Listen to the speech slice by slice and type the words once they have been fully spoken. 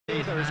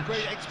too. There is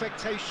great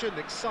expectation,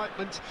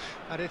 excitement,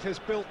 and it has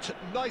built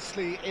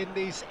nicely in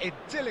these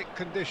idyllic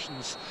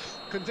conditions.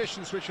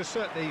 Conditions which are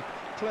certainly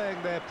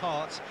playing their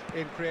part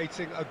in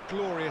creating a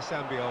glorious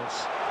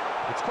ambience.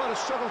 It's quite a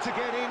struggle to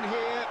get in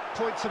here,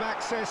 points of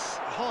access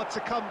hard to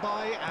come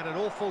by, and an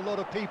awful lot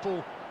of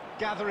people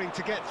gathering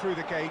to get through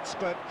the gates,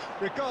 but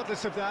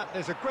regardless of that,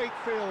 there's a great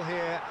feel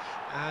here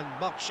and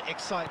much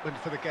excitement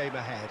for the game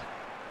ahead.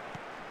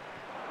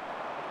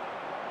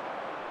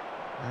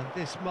 And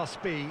this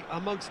must be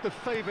amongst the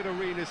favoured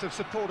arenas of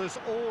supporters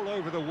all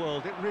over the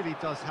world. It really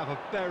does have a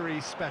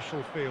very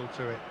special feel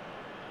to it.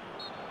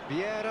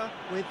 Vieira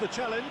with the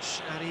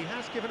challenge, and he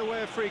has given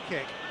away a free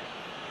kick.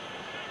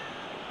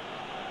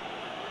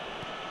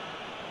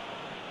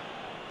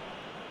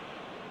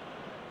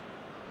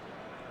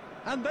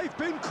 And they've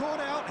been caught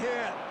out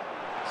here.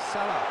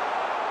 Salah.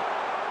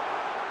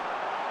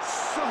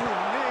 So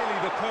nearly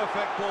the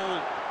perfect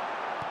ball.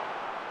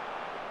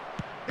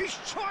 He's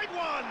tried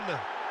one!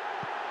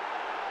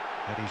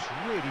 And he's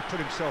really put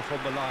himself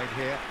on the line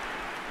here.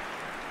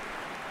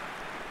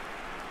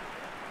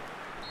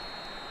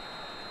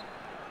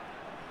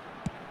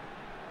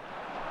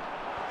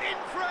 In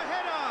for a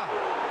header!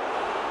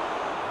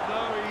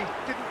 No, he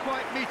didn't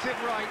quite meet it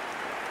right.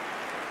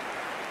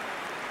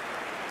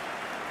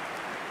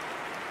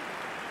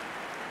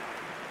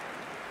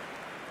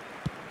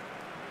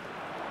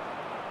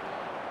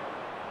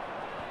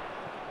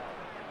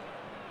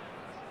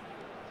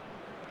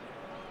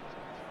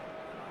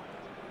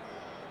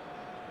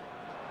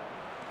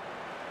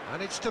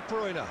 And it's De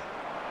Bruyne.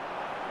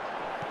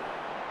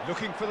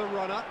 Looking for the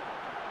runner.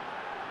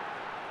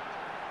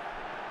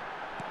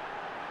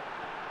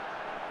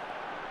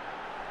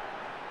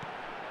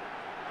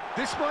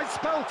 This might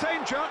spell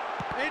danger.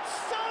 It's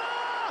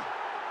Salah!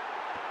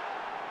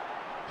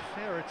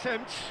 Fair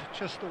attempt,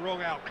 just the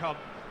wrong outcome.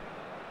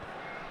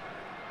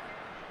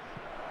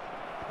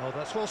 Oh,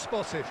 that's well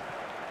spotted.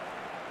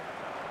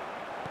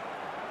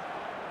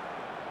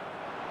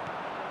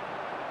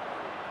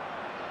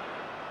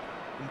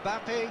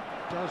 Mbappe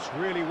does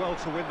really well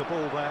to win the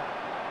ball there.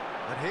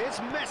 And here's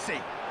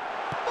Messi.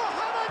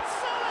 Mohamed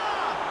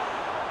Salah!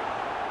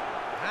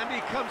 And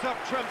he comes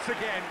up trumps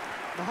again.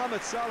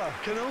 Mohamed Salah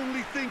can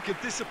only think of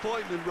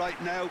disappointment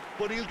right now,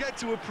 but he'll get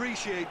to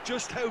appreciate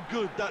just how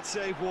good that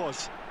save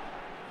was.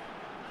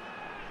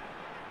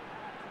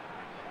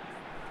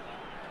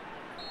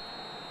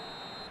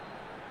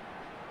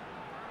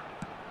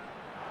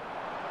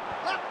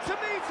 Up to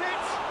meet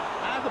it!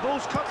 And the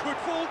ball's cut could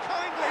fall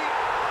kindly.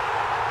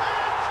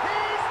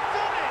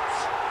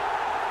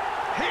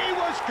 He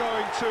was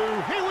going to,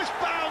 he was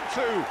bound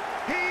to,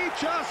 he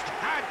just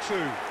had to.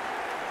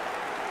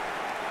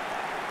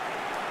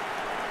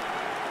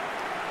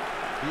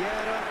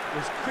 Vieira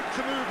was quick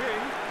to move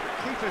in,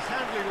 keeper's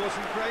handling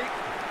wasn't great.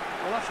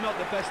 Well, that's not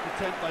the best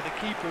attempt by the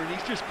keeper, and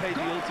he's just paid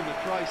the ultimate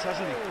price,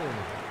 hasn't he?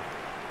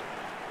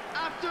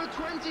 After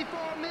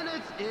 24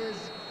 minutes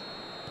is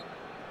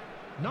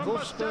number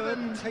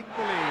Wolfsburg 7. Take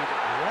the lead,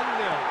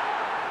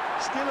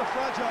 1-0. Still a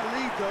fragile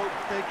lead, though.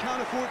 They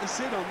can't afford to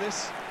sit on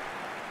this.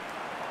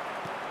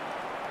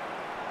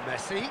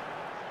 Messi,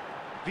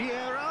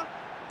 Vieira.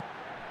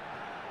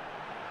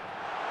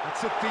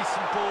 That's a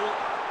decent ball.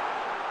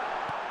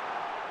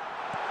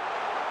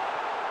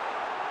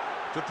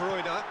 De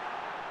Bruyne.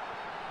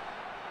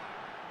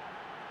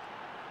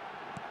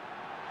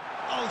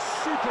 Oh,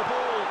 super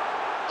ball.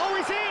 Oh,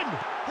 he's in!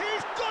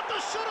 He's got the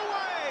shot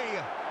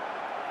away!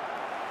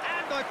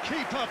 And the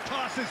keeper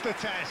passes the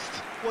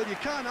test. Well, you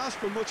can't ask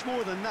for much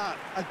more than that.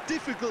 A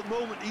difficult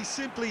moment he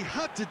simply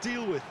had to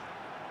deal with.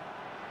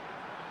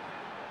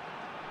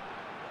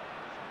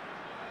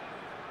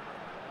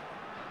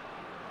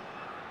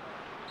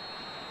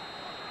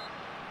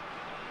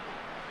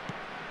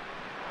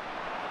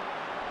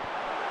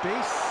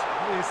 Beast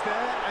is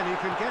there, and he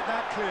can get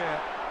that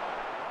clear.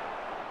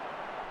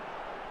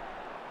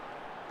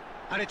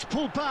 And it's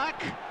pulled back.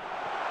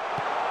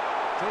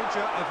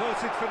 Danger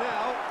averted for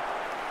now.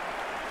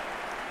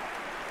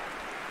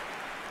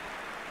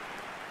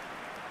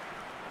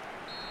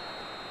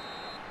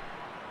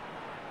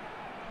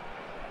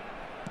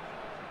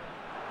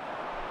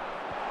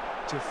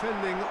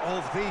 Defending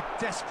of the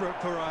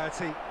desperate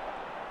variety.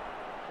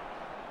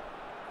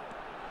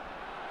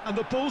 And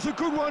the ball's a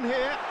good one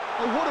here.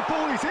 Oh, what a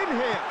ball he's in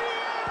here!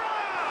 Vieira!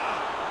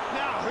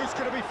 Now, who's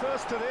going to be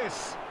first to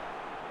this?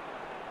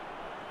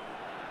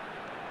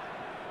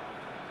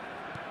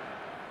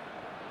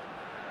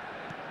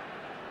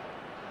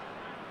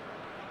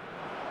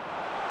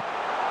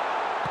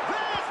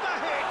 There's the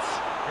hit!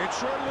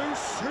 It's run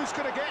loose. Who's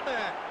going to get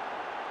there?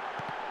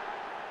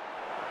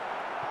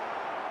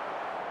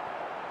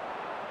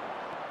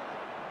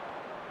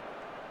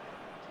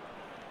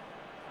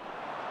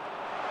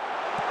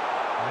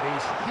 And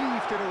he's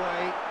heaved it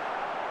away.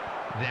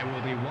 There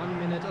will be 1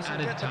 minute Doesn't at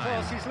a get the time.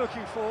 pass he's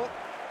looking for.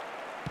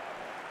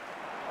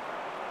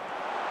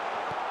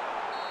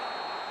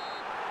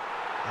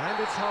 And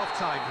it's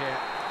half-time here.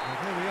 Well,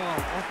 there we are,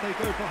 off they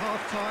go for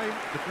half-time.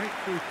 The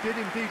breakthrough did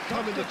indeed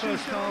come in the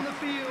first half,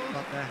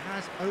 but there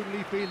has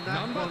only been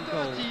that one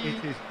goal. It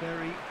is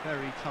very,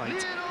 very tight.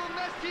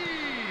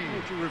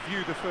 Would you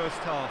review the first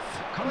half?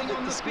 Coming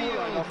on the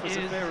scoreline offers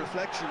a fair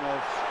reflection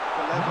of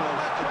the level of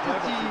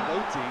endeavour from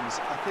both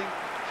teams. I think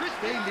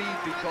they lead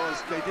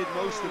because they did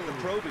most of the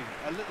probing.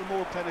 A little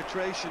more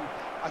penetration,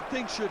 I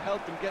think, should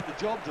help them get the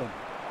job done.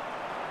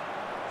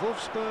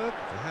 Wolfsburg,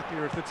 the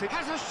happier of the team,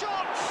 has a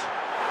shot!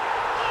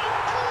 Oh,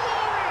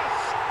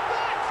 glorious!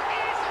 That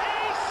is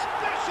a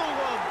special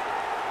one!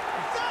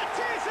 That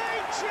is a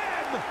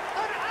gem!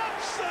 An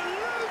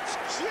absolute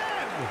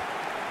gem!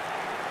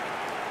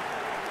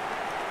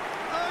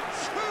 A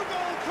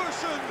two-goal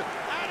cushion,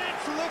 and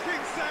it's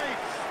looking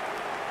safe!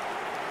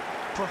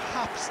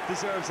 Perhaps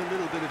deserves a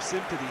little bit of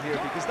sympathy here,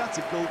 because that's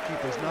a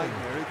goalkeeper's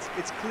nightmare.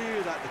 It's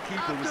clear that the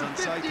keeper was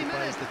unsighted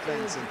by his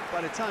defence, and by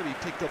the time he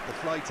picked up the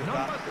flight of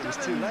that, it was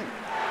too late.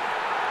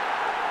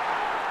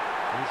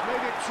 He's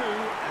made it 2,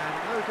 and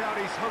no doubt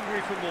he's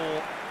hungry for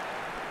more.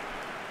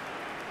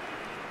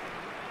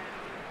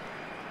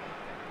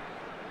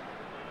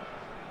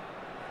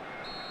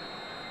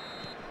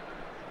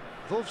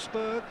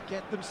 Wolfsburg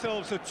get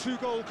themselves a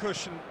 2-goal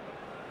cushion.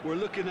 We're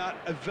looking at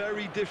a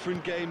very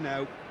different game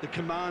now. The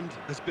command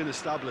has been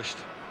established.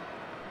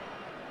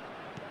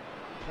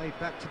 Played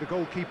back to the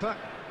goalkeeper.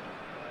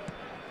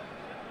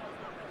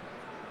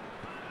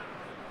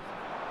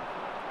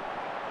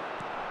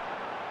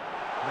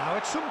 Now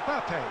it's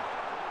Mbappe.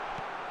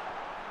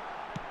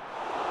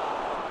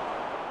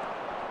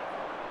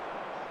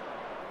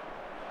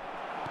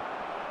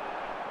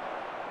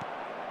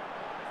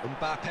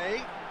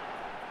 Mbappe.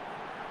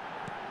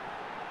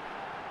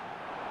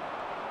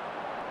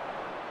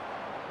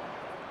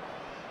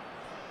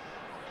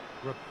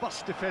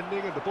 Robust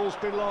defending, and the ball's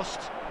been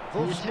lost.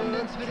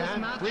 Wolfsburg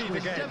can't breathe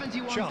again.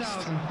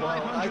 Just.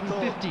 Well, I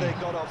thought they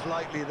got off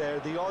lightly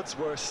there. The odds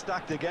were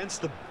stacked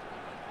against them.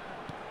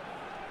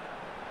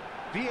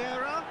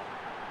 Vieira.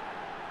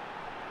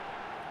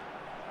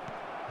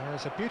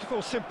 There's a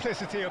beautiful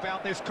simplicity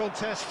about this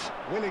contest.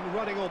 Willing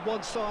running on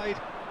one side,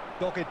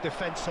 dogged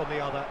defence on the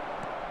other.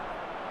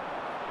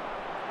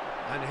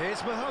 And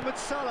here's Mohamed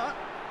Salah.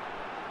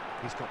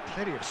 He's got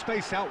plenty of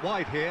space out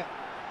wide here.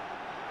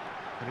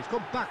 And he's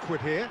gone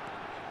backward here.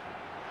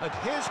 And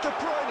here's De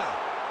Bruyne.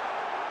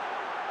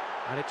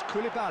 And it's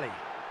Koulibaly.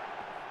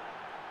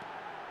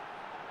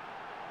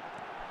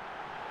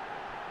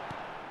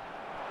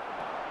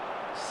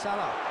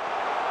 Salah.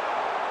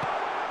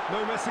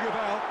 No messing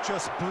about,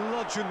 just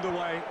bludgeoned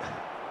away.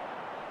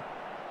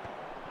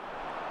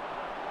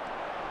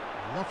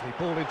 Lovely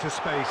ball into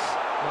space.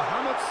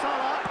 Mohamed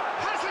Salah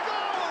has a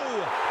goal!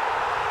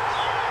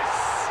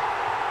 Yes!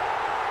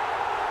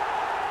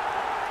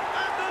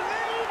 And the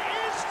lead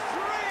is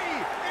 3!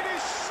 It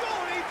is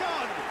surely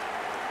done!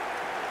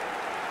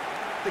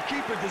 The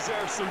keeper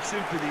deserves some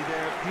sympathy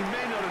there. He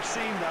may not have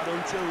seen that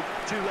until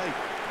too late.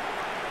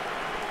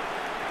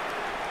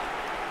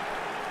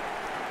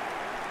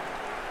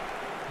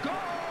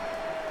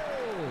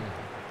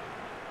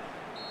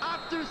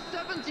 After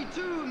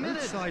 72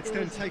 minutes, both sides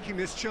then taking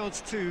this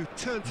chance to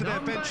turn to their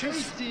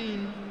benches.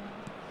 18.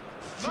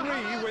 3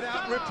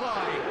 without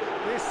reply.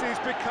 This is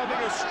becoming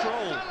a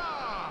stroll.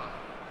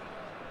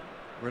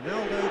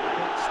 Ronaldo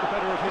gets the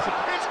better of his...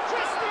 It's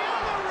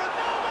Cristiano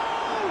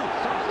Ronaldo!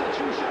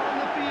 Substitution on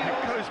the field.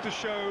 It goes to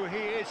show he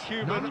is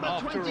human Number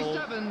after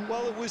 27.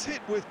 Well, it was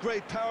hit with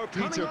great power,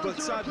 Peter, on but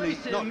to sadly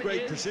replace not him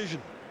great is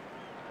precision.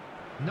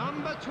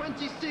 Number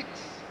 26.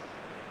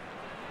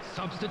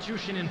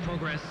 Substitution in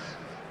progress.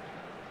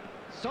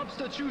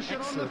 Substitution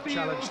on the Excellent field.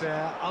 challenge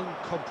there,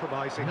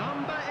 uncompromising.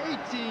 Number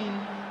 18.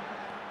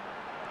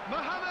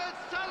 Mohamed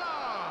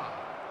Salah.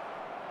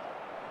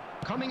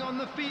 Coming on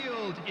the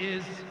field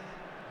is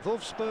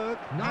Wolfsburg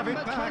have it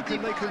Number back 25.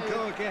 and they can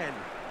go again.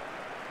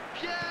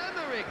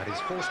 Pierre-Emerick And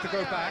he's forced to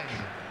go back.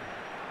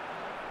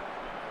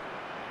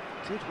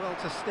 Did well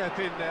to step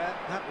in there,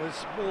 that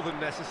was more than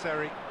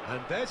necessary.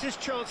 And there's his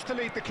chance to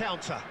lead the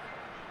counter.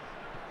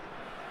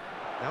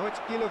 Now it's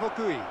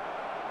Guilavogui.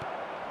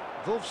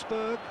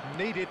 Wolfsburg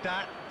needed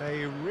that,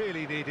 they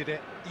really needed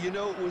it. You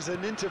know, it was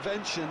an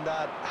intervention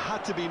that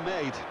had to be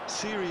made.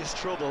 Serious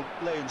trouble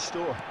lay in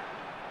store.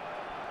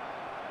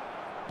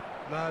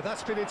 No,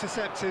 that's been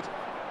intercepted.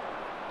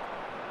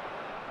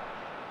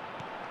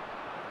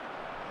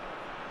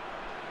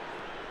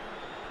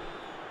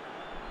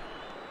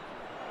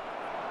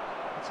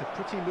 It's a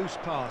pretty loose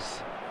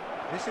pass.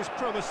 This is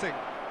promising.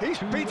 He's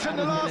beaten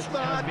the last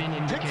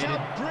man, picked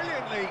out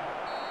brilliantly.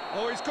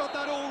 Oh, he's got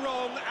that all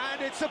wrong,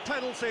 and it's a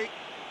penalty.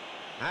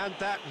 And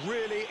that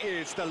really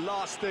is the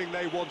last thing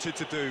they wanted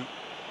to do.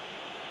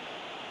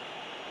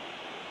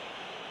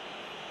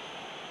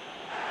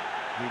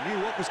 He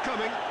knew what was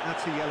coming.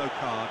 That's a yellow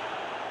card.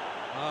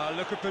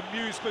 Look at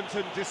bemusement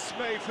and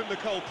dismay from the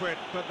culprit,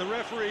 but the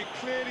referee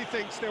clearly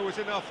thinks there was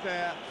enough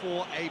there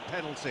for a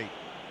penalty.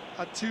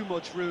 Had too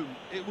much room.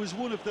 It was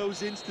one of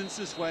those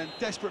instances when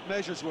desperate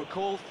measures were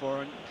called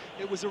for, and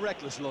it was a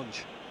reckless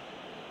lunge.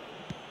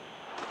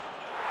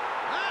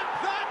 And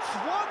that's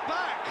one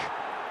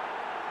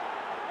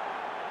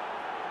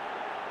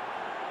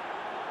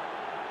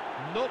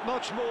felt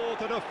much more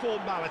than a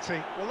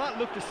formality. Well, that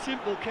looked a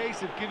simple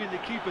case of giving the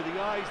keeper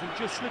the eyes and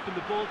just slipping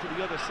the ball to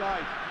the other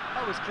side.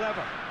 That was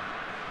clever.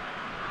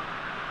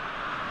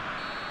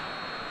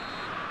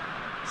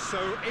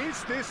 So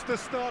is this the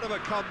start of a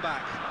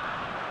comeback?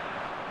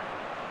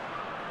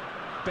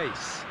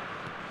 Base.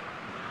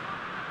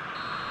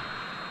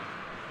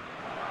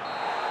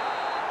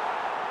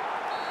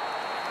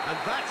 And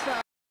that's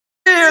that.